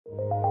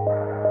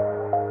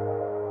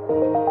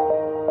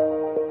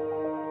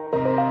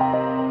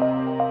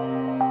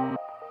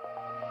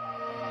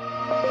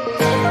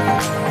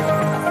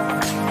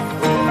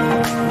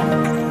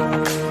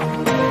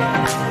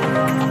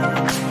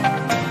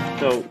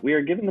We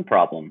are given the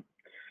problem,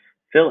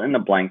 fill in the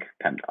blank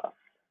Pemdas.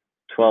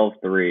 12,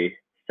 3,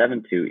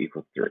 7, 2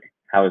 equals 3.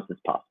 How is this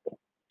possible?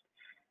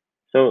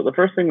 So the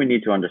first thing we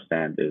need to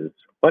understand is,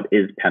 what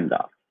is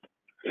Pemdas?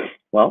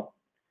 Well,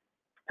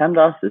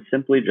 Pemdas is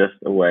simply just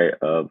a way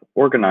of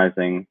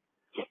organizing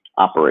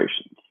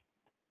operations.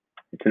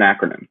 It's an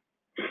acronym.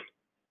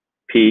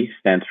 P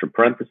stands for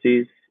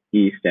parentheses,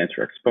 E stands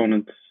for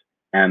exponents,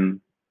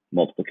 M,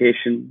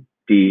 multiplication,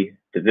 D,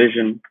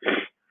 division,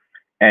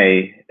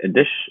 A,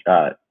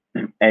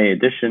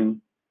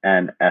 addition,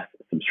 and S,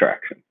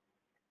 subtraction.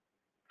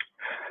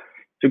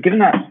 So given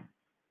that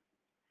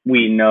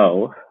we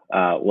know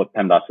what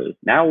Pemdas is,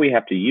 now we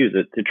have to use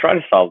it to try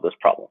to solve this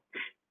problem.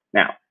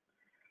 Now,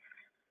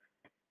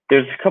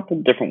 there's a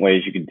couple different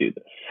ways you can do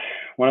this.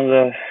 One of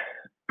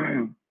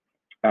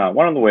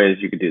the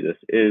ways you could do this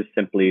is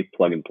simply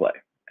plug and play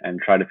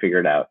and try to figure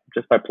it out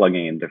just by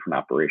plugging in different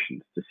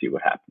operations to see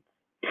what happens.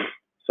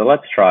 So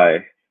let's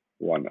try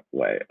one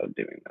way of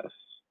doing this.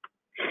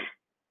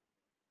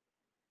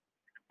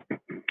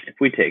 If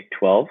we take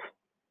 12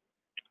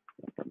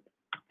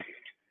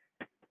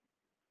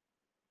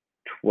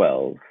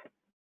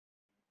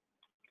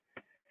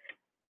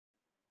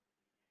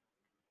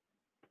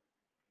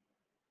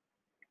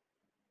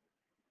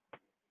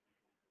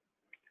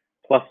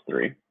 plus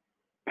 3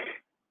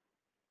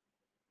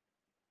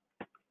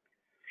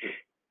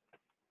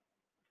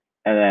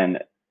 and then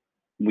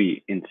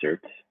we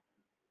insert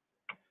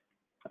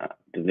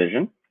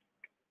division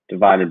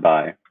divided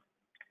by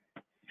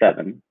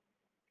 7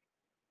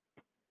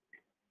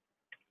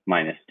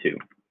 minus 2.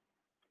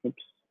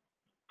 Oops.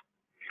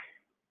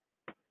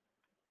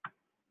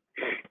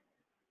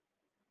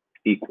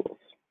 Equals.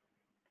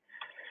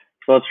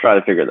 So let's try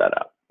to figure that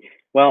out.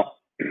 Well,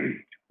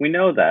 we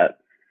know that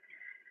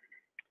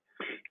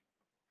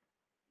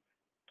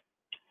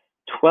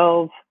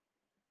 12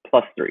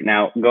 plus 3.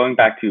 Now, going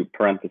back to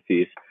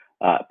parentheses,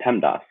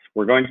 Pemdas,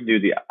 we're going to do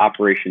the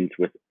operations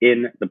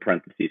within the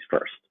parentheses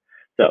first.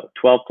 So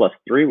 12 plus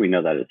 3, we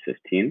know that is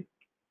 15.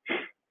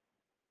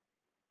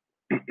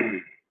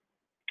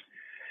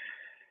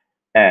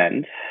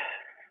 And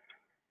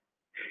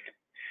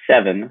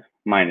 7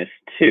 minus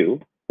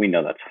 2, we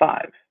know that's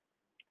 5.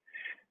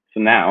 So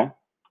now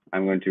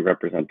I'm going to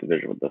represent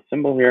division with the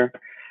symbol here.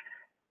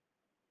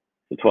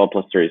 So 12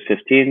 plus 3 is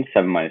 15,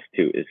 7 minus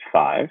 2 is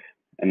 5.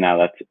 And now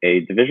that's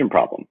a division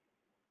problem.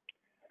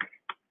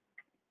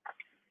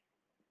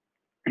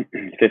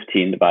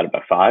 15 divided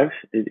by 5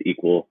 is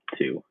equal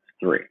to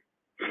 3.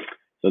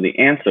 So the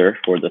answer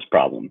for this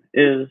problem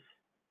is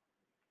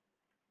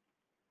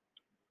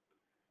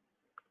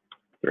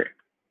 3.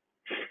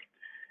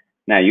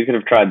 Now you could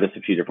have tried this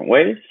a few different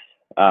ways.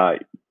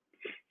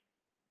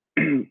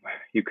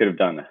 You could have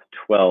done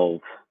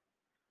 12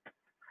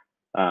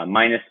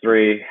 minus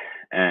 3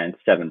 and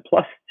 7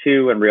 plus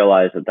 2 and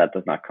realized that that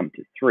does not come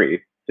to 3.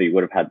 So you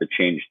would have had to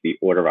change the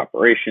order of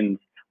operations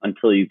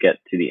until you get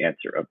to the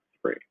answer of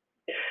 3.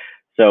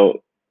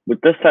 So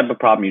with this type of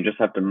problem, you just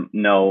have to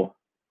know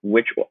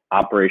which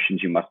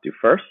operations you must do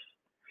first,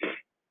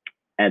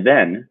 and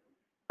then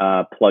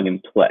plug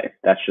and play.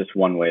 That's just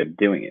one way of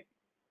doing it.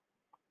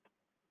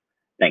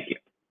 Thank you.